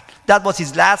pattern. That was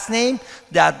his last name.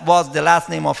 That was the last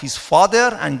name of his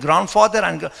father and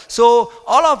grandfather. So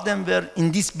all of them were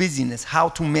in this business, how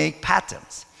to make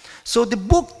patterns. So the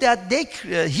book that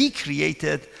he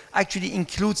created actually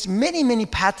includes many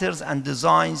patterns and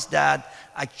designs that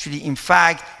actually, in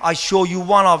fact, I show you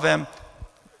one of them,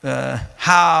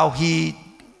 how he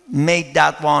made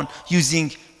that one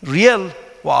using real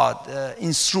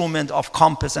instrument of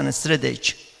compass and straight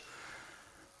edge.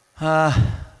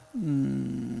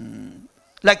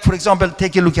 Like, for example,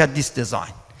 take a look at this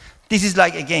design. This is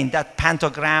like, again, that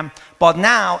pentagram, but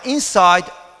now inside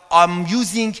I'm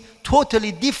using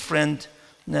totally different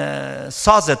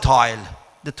Saza tile,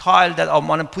 the tile that I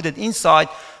want to put it inside.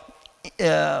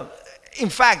 In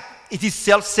fact, it is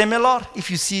self-similar.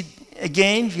 If you see,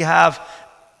 again, we have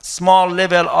small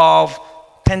level of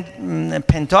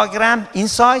pentagram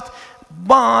inside,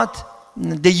 but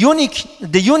the unit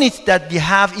that we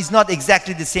have is not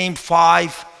exactly the same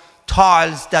 5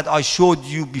 tiles that I showed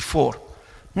you before.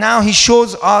 Now he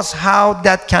shows us how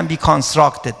that can be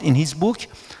constructed. In his book,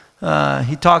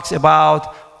 he talks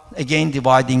about, again,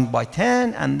 dividing by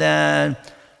 10, and then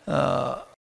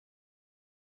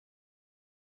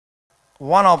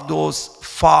one of those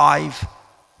 5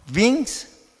 wings,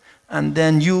 and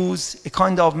then use a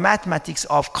kind of mathematics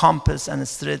of compass and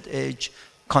straight edge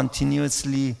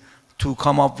continuously to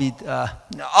come up with,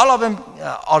 all of them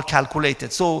are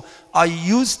calculated. So I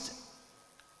used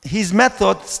his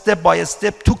method step by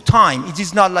step, took time. It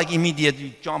is not like immediate,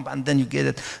 you jump and then you get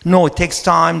it. No, it takes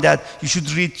time that you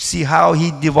should read, see how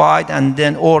he divide and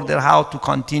then order how to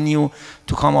continue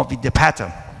to come up with the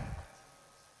pattern.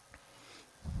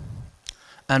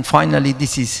 And finally,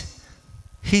 this is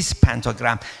his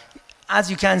pentagram.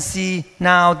 As you can see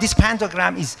now, this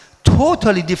pentagram is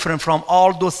totally different from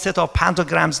all those set of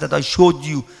pentagrams that I showed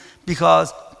you,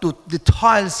 because the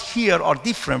tiles here are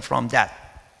different from that.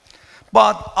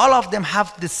 But all of them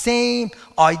have the same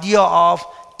idea of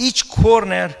each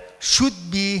corner should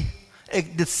be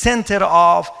the center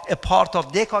of a part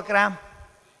of decagram,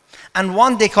 and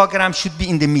one decagram should be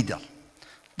in the middle.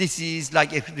 This is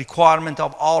like a requirement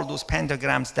of all those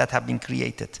pentagrams that have been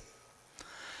created.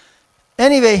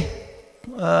 Anyway,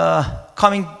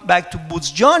 coming back to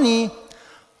Buzjani,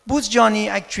 Buzjani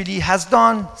actually has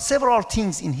done several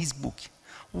things in his book.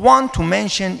 One to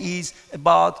mention is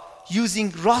about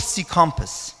using Rossi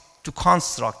compass to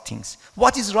construct things.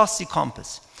 What is Rossi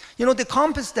compass? You know, the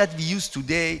compass that we use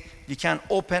today, we can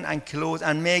open and close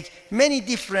and make many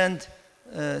different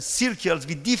circles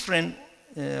with different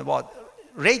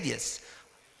radius.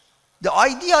 The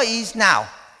idea is now,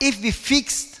 if we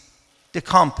fix the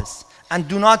compass and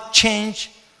do not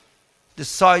change the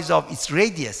size of its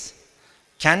radius,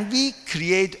 can we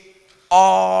create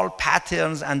all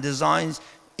patterns and designs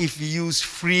if we use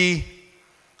free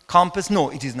compass? No,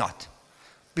 it is not,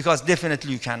 because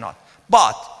definitely you cannot.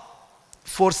 But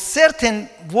for certain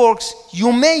works,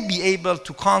 you may be able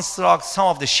to construct some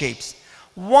of the shapes.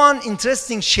 One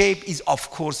interesting shape is, of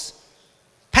course,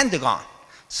 pentagon.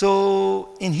 So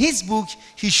in his book,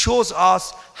 he shows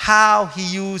us how he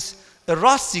used a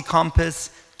Rossi compass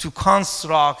to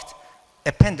construct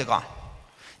a pentagon.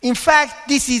 In fact,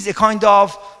 this is a kind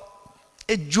of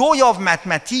a joy of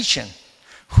mathematician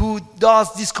who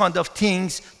does this kind of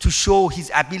things to show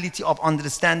his ability of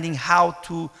understanding how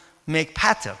to make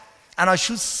pattern. And I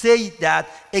should say that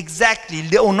exactly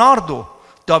Leonardo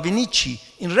da Vinci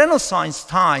in Renaissance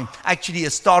time actually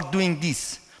start doing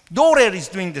this. Dürer is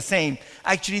doing the same.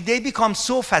 Actually, they become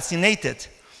so fascinated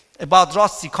about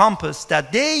Rossi compass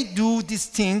that they do these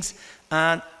things.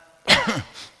 And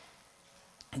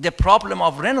the problem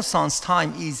of Renaissance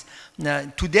time is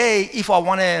today, if I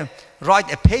want to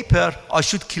write a paper, I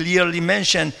should clearly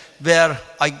mention where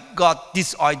I got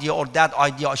this idea or that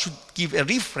idea. I should give a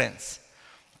reference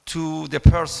to the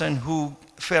person who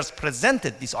first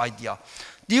presented this idea.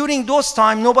 During those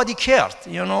times, nobody cared,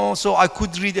 you know, so I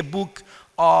could read a book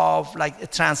of like a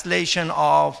translation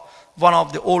of one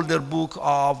of the older book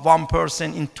of one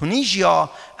person in Tunisia,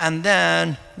 and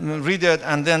then read it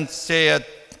and then say it,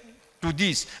 do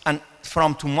this, and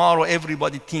from tomorrow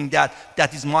everybody think that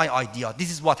that is my idea.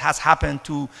 This is what has happened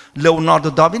to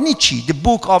Leonardo da Vinci. The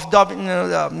book of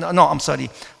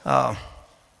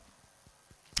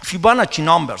Fibonacci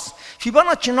numbers.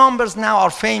 Fibonacci numbers now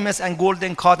are famous and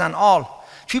golden cut and all.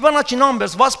 Fibonacci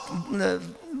numbers was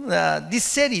this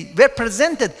series were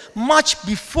presented much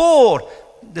before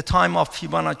the time of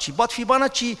Fibonacci. But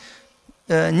Fibonacci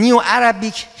knew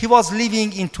Arabic. He was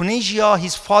living in Tunisia.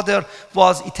 His father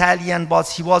was Italian, but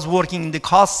he was working in the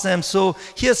customs. So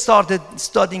he started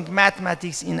studying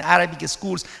mathematics in Arabic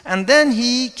schools. And then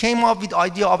he came up with the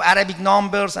idea of Arabic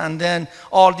numbers and then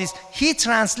all this. He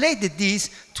translated this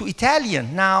to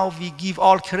Italian. Now we give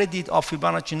all credit of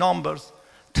Fibonacci numbers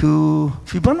to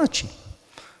Fibonacci.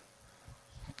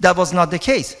 That was not the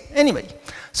case. Anyway,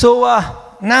 so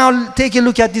now take a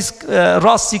look at this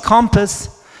Rossi compass.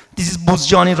 This is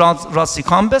Buzjani Rossi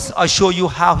compass. I show you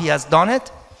how he has done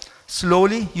it.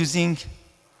 Slowly, using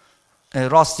a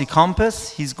Rossi compass,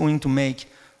 he's going to make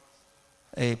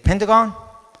a pentagon.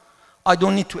 I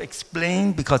don't need to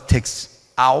explain because it takes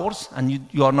hours and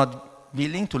you are not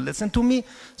willing to listen to me,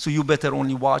 so you better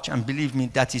only watch and believe me,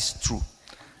 that is true.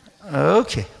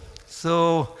 Okay,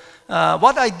 so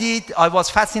what I did, I was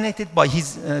fascinated by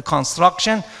his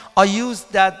construction. I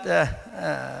used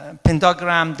that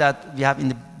pentagram that we have in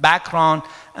the background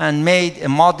and made a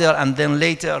model, and then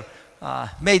later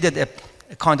made it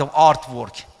a kind of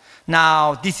artwork.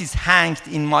 Now, this is hanged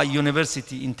in my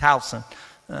university in Towson.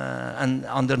 And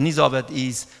underneath of it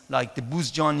is like the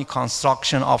Buzjani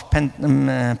construction of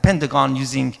Pentagon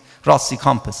using Rossi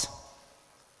compass.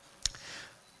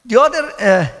 The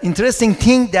other interesting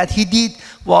thing that he did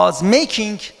was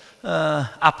making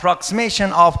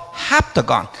approximation of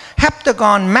heptagon.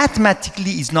 Heptagon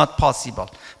mathematically is not possible.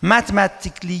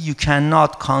 Mathematically, you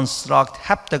cannot construct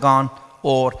heptagon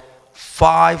or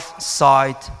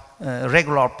 5-side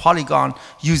regular polygon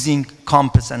using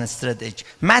compass and straight edge.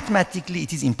 Mathematically,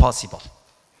 it is impossible.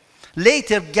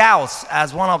 Later, Gauss,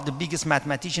 as one of the biggest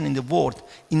mathematicians in the world,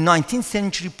 in 19th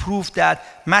century proved that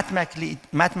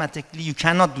mathematically you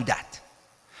cannot do that.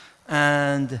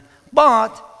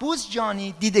 But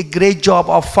Buzjani did a great job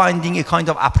of finding a kind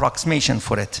of approximation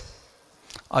for it.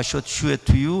 I should show it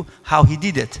to you how he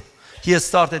did it. He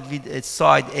started with a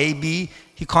side AB.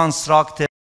 He constructed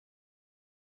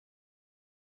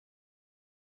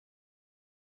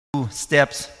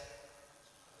steps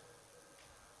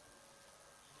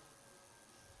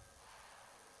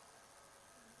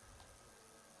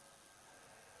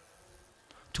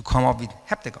to come up with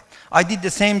heptagon. I did the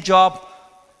same job.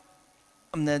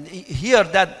 Here,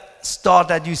 that star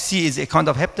that you see is a kind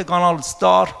of heptagonal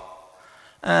star.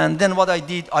 And then what I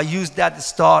did, I used that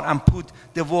star and put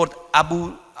the word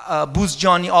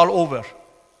Buzjani all over.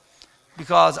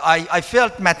 Because I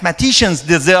felt mathematicians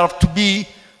deserve to be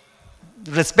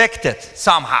respected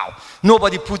somehow.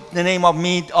 Nobody put the name of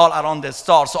me all around the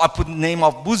star, so I put the name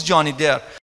of Buzjani there.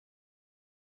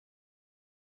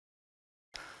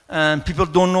 And people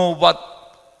don't know what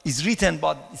is written,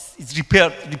 but it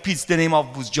repeats the name of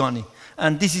Buzjani.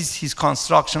 And this is his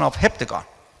construction of heptagon.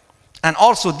 And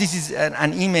also, this is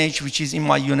an image which is in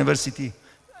my university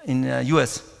in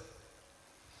US.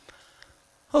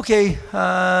 Okay,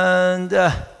 and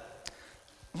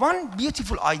one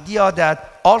beautiful idea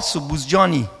that also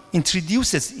Buzjani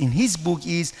introduces in his book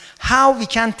is how we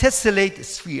can tessellate a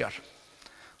sphere.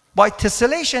 By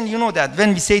tessellation, you know that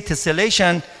when we say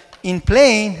tessellation in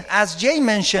plane, as Jay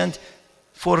mentioned,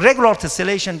 for regular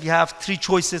tessellation, we have 3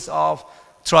 choices of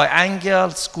triangle,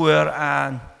 square,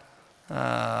 and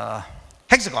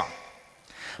hexagon.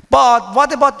 But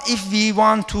what about if we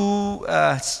want to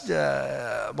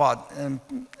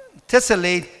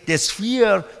tessellate the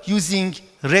sphere using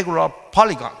regular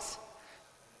polygons?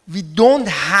 We don't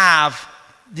have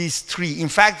these 3. In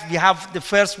fact, we have the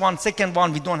first one, second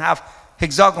one, we don't have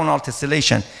hexagonal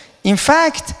tessellation. In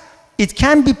fact, it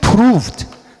can be proved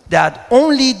that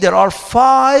only there are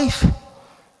 5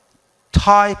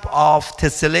 types of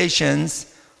tessellations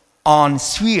on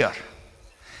sphere.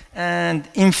 And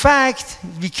in fact,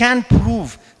 we can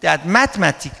prove that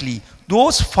mathematically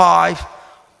those 5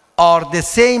 are the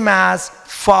same as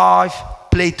 5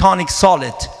 Platonic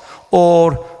solid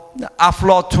or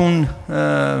Aflatun.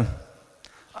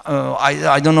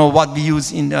 I don't know what we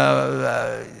use in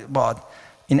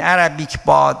Arabic,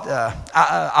 but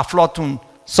Aflatun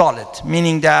solid,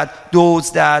 meaning that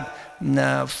those that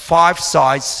 5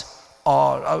 sides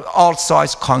are all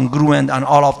sides congruent and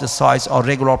all of the sides are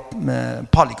regular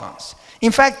polygons.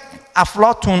 In fact,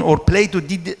 Aflatun or Plato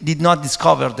did not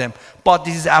discover them, but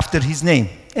this is after his name.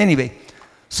 Anyway,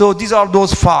 so these are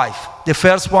those 5. The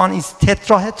first one is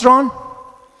tetrahedron,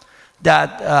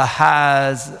 that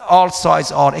has all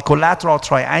sides are equilateral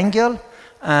triangle,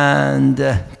 and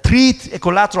 3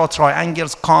 equilateral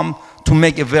triangles come to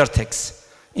make a vertex.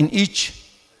 In each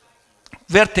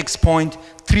vertex point,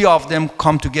 3 of them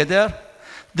come together.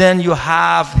 Then you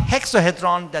have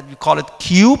hexahedron, that we call it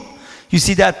cube. You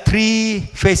see that 3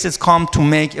 faces come to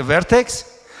make a vertex.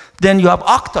 Then you have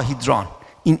octahedron.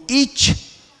 In each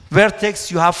vertex,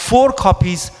 you have 4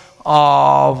 copies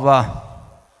of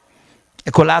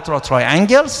equilateral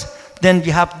triangles. Then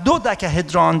we have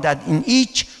dodecahedron, that in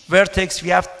each vertex, we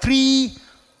have 3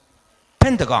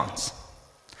 pentagons.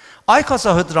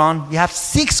 Icosahedron, we have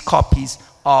 6 copies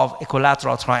of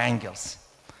equilateral triangles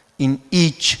in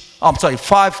each,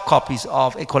 5 copies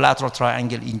of equilateral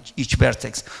triangle in each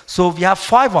vertex. So we have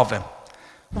 5 of them.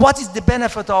 What is the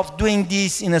benefit of doing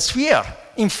this in a sphere?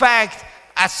 In fact,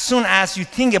 as soon as you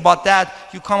think about that,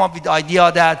 you come up with the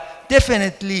idea that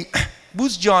definitely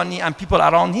Buzjani and people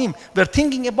around him were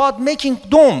thinking about making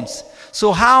domes.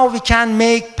 So how we can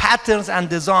make patterns and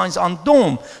designs on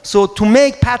dome. So to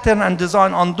make pattern and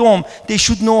design on dome, they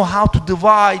should know how to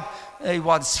divide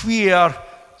a sphere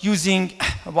using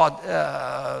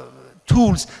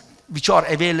tools which are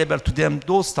available to them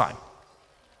those times.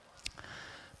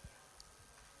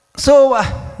 So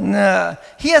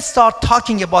he started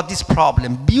talking about this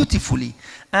problem beautifully.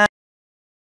 And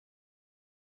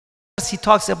he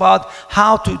talks about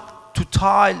how to to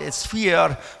tile a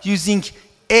sphere using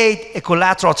 8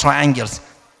 equilateral triangles.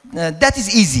 That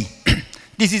is easy.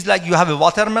 This is like you have a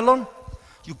watermelon,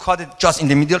 you cut it just in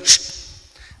the middle,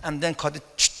 and then cut it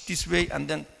this way and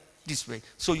then this way.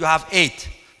 So you have 8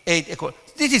 equal.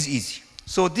 This is easy.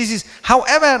 So this is,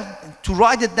 however, to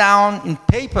write it down in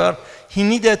paper, he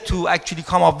needed to actually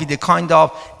come up with a kind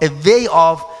of a way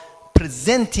of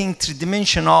presenting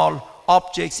three-dimensional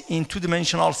objects in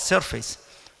two-dimensional surface.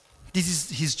 This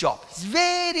is his job. It's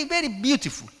very, very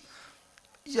beautiful.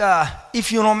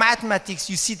 If you know mathematics,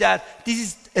 you see that this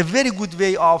is a very good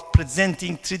way of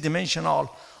presenting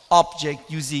three-dimensional object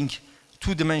using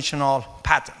two-dimensional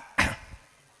pattern.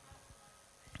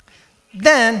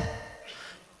 Then,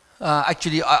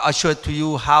 actually, I showed to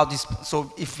you how this,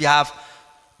 so if we have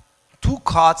 2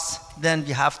 cuts, then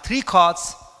we have 3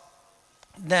 cuts,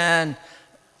 then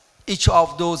each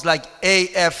of those, like A,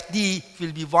 F, D,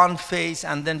 will be one face,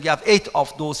 and then we have 8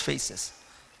 of those faces.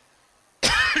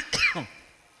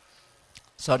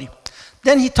 Sorry.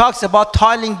 Then he talks about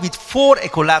tiling with 4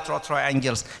 equilateral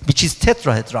triangles, which is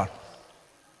tetrahedron.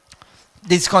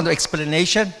 This kind of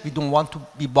explanation, we don't want to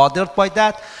be bothered by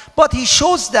that. But he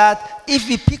shows that if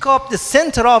we pick up the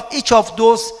center of each of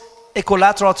those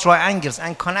equilateral triangles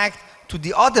and connect to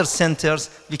the other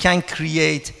centers, we can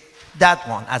create that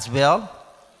one as well.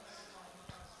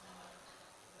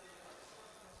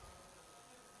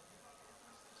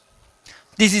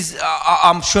 This is,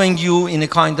 I'm showing you in a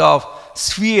kind of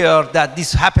sphere that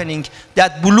this is happening.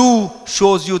 That blue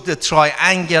shows you the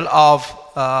triangle of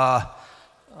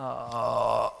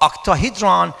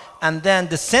octahedron, and then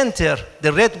the center,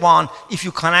 the red one, if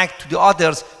you connect to the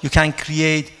others, you can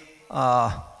create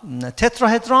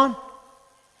tetrahedron.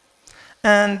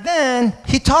 And then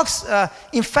he talks,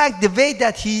 in fact, the way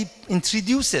that he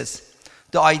introduces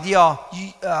the idea,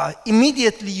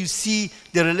 immediately you see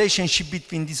the relationship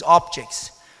between these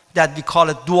objects that we call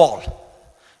it dual.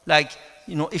 Like,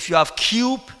 you know, if you have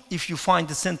cube, if you find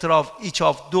the center of each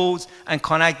of those and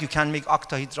connect, you can make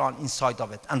octahedron inside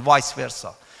of it, and vice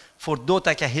versa. For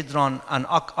dodecahedron and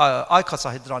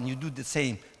icosahedron, you do the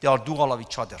same. They are dual of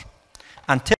each other.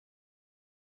 And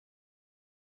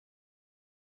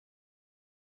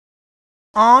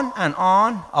on and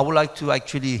on, I would like to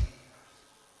actually,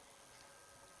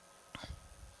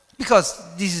 because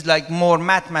this is like more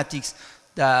mathematics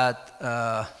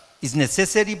that is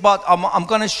necessary, but I'm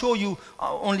going to show you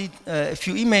only a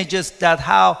few images that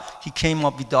how he came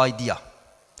up with the idea.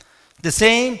 The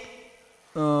same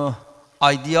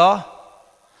idea,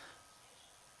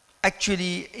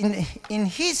 actually, in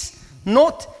his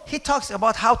note, he talks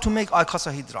about how to make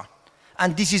icosahedron.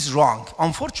 And this is wrong.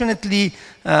 Unfortunately,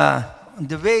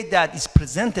 the way that is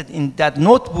presented in that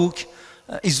notebook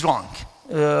is wrong.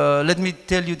 Let me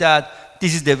tell you that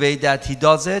this is the way that he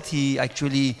does it. He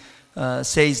actually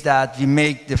says that we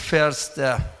make the first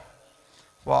the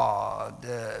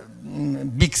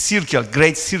big circle,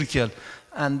 great circle,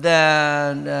 and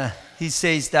then he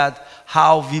says that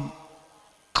how we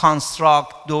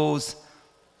construct those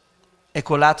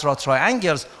equilateral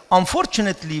triangles.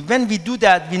 Unfortunately, when we do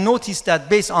that, we notice that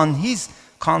based on his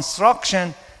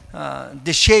construction,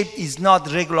 the shape is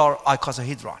not regular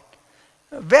icosahedron.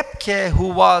 Webke, who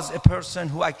was a person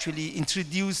who actually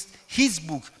introduced his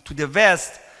book to the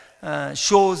West,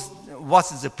 shows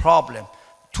what is the problem.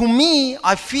 To me,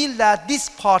 I feel that this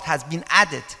part has been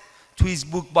added to his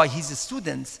book by his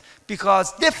students,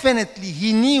 because definitely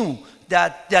he knew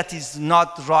that that is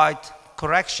not right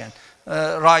correction,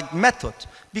 right method.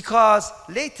 Because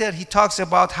later he talks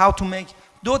about how to make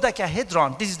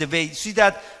dodecahedron. This is the way. See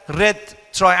that red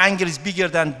triangle is bigger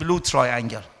than blue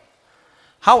triangle.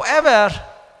 However,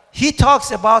 he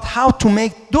talks about how to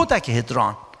make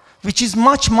dodecahedron, which is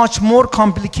much, much more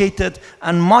complicated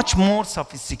and much more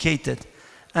sophisticated.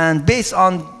 And based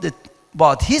on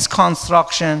his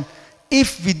construction,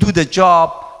 if we do the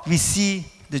job, we see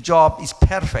the job is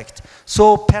perfect.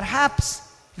 So perhaps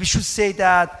we should say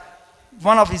that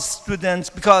one of his students,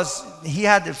 because he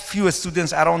had a few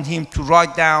students around him to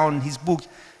write down his book,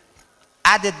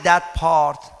 added that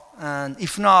part. And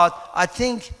if not, I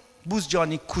think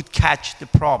Buzjani could catch the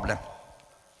problem.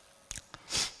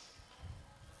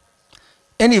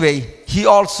 Anyway, he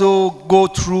also go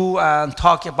through and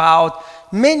talk about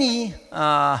many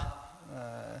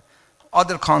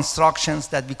other constructions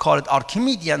that we call it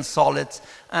Archimedean solids,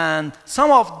 and some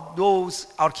of those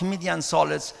Archimedean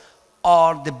solids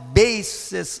are the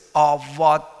basis of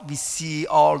what we see,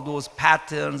 all those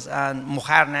patterns and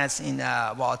muharnas in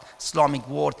Islamic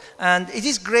world. And it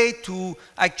is great to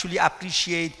actually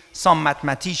appreciate some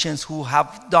mathematicians who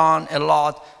have done a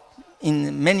lot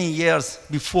in many years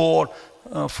before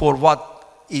for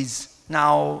what is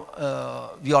now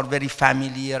we are very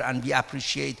familiar and we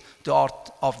appreciate the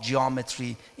art of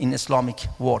geometry in Islamic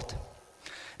world.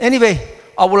 Anyway,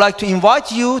 I would like to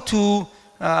invite you to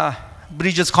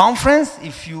Bridges Conference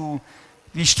if you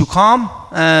wish to come.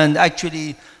 And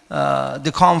actually,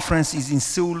 the conference is in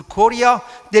Seoul, Korea.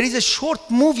 There is a short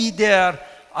movie there.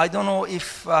 I don't know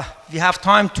if we have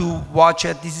time to watch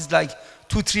it. This is like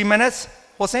 2-3 minutes.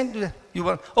 Hossein, you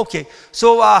were okay.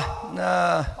 So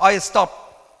I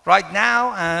stop right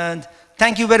now, and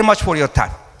thank you very much for your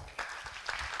time.